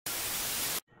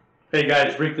Hey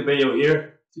guys, Rick the Bayo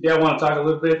here. Today I want to talk a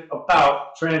little bit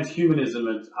about transhumanism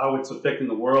and how it's affecting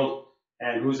the world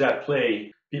and who's at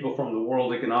play, people from the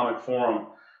World Economic Forum.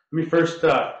 Let me first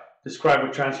describe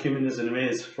what transhumanism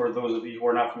is for those of you who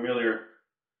are not familiar.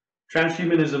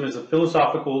 Transhumanism is a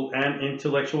philosophical and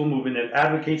intellectual movement that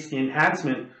advocates the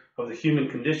enhancement of the human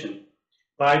condition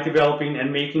by developing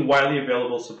and making widely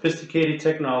available sophisticated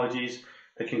technologies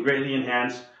that can greatly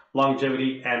enhance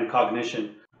longevity and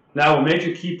cognition. Now, a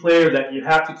major key player that you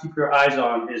have to keep your eyes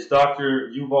on is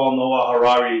Dr. Yuval Noah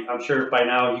Harari. I'm sure by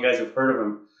now you guys have heard of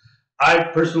him. I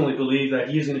personally believe that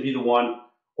he's going to be the one,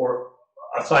 or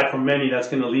aside from many, that's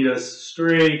going to lead us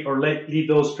straight, or lead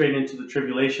those straight into the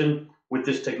tribulation with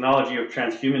this technology of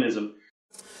transhumanism.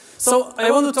 So I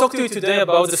want to talk to you today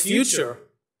about the future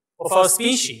of our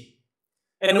species,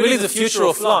 and really the future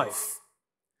of life.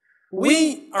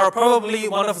 We are probably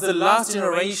one of the last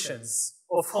generations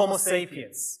of Homo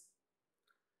sapiens.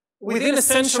 Within a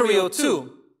century or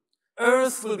two,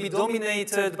 Earth will be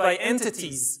dominated by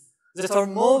entities that are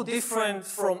more different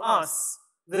from us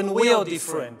than we are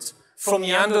different from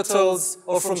Neanderthals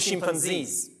or from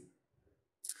chimpanzees.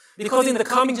 Because in the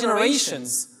coming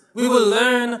generations, we will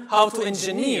learn how to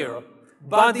engineer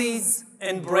bodies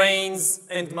and brains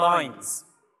and minds.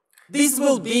 These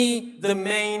will be the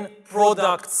main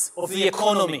products of the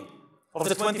economy, of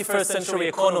the 21st century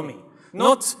economy.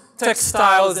 Not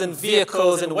textiles and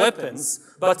vehicles and weapons,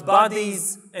 but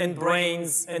bodies and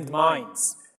brains and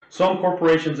minds. Some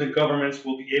corporations and governments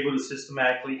will be able to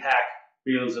systematically hack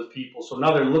billions of people. So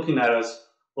now they're looking at us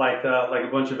like a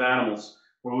bunch of animals,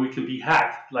 where we can be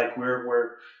hacked, like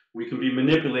we can be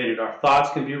manipulated. Our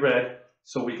thoughts can be read,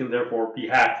 so we can therefore be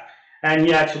hacked. And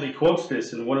he actually quotes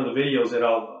this in one of the videos that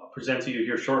I'll present to you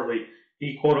here shortly.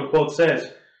 He quote-unquote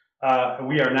says,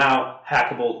 we are now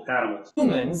hackable animals.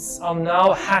 Humans are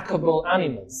now hackable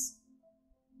animals.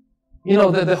 You know,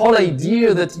 the whole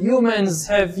idea that humans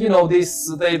have, you know,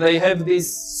 they have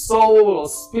this soul or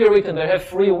spirit and they have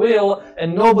free will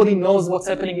and nobody knows what's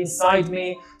happening inside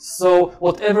me. So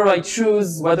whatever I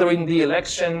choose, whether in the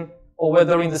election or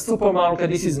whether in the supermarket,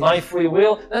 this is my free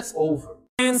will, that's over.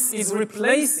 Science is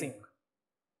replacing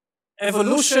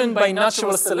evolution by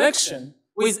natural selection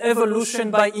with evolution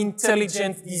by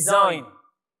intelligent design.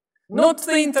 Not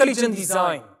the intelligent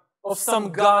design of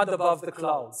some god above the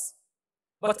clouds,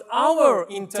 but our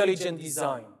intelligent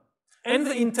design and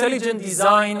the intelligent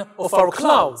design of our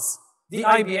clouds. The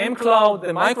IBM cloud,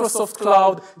 the Microsoft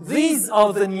cloud, these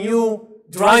are the new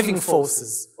driving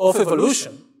forces of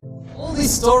evolution. All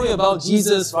this story about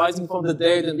Jesus rising from the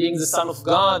dead and being the Son of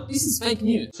God, this is fake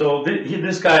news. So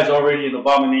this guy is already an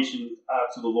abomination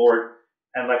to the Lord.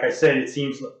 And like I said, it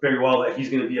seems very well that he's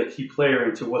going to be a key player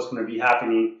into what's going to be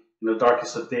happening in the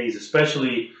darkest of days,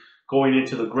 especially going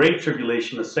into the Great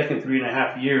Tribulation, the second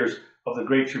 3.5 years of the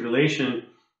Great Tribulation.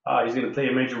 He's going to play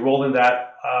a major role in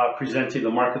that, presenting the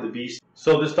mark of the beast.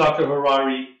 So this Dr.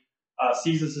 Harari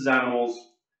sees us as animals,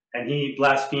 and he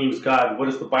blasphemes God. What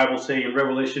does the Bible say in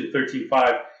Revelation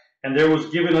 13:5? And there was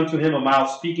given unto him a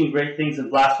mouth speaking great things and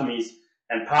blasphemies,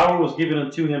 and power was given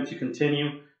unto him to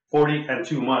continue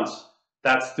 42 months.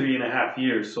 That's 3.5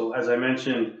 years. So as I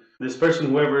mentioned, this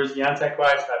person, whoever is the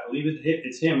Antichrist, I believe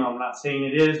it's him. I'm not saying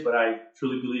it is, but I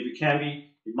truly believe it can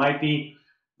be. It might be.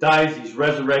 Dies, he's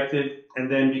resurrected,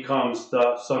 and then becomes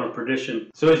the son of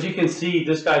perdition. So as you can see,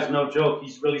 this guy's no joke.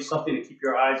 He's really something to keep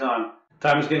your eyes on.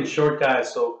 Time is getting short,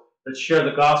 guys, so let's share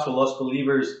the gospel, us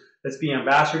believers. Let's be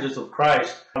ambassadors of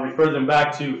Christ. I'll refer them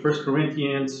back to 1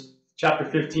 Corinthians chapter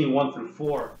 15, 1 through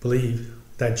 4. Believe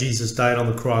that Jesus died on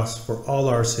the cross for all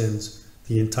our sins,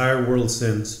 the entire world's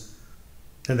sins,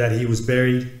 and that he was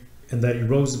buried, and that he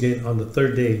rose again on the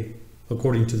third day,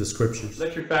 according to the scriptures.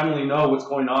 Let your family know what's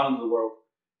going on in the world.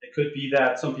 It could be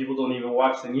that some people don't even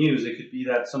watch the news. It could be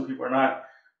that some people are not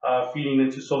feeding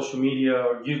into social media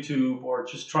or YouTube, or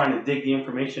just trying to dig the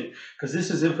information, because this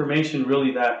is information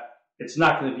really that it's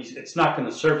not going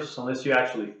to surface unless you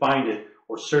actually find it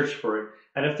or search for it.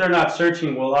 And if they're not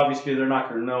searching, well, obviously they're not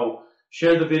going to know.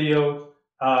 Share the video,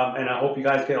 and I hope you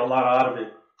guys get a lot out of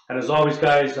it. And as always,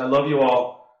 guys, I love you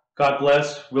all. God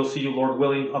bless. We'll see you, Lord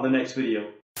willing, on the next video.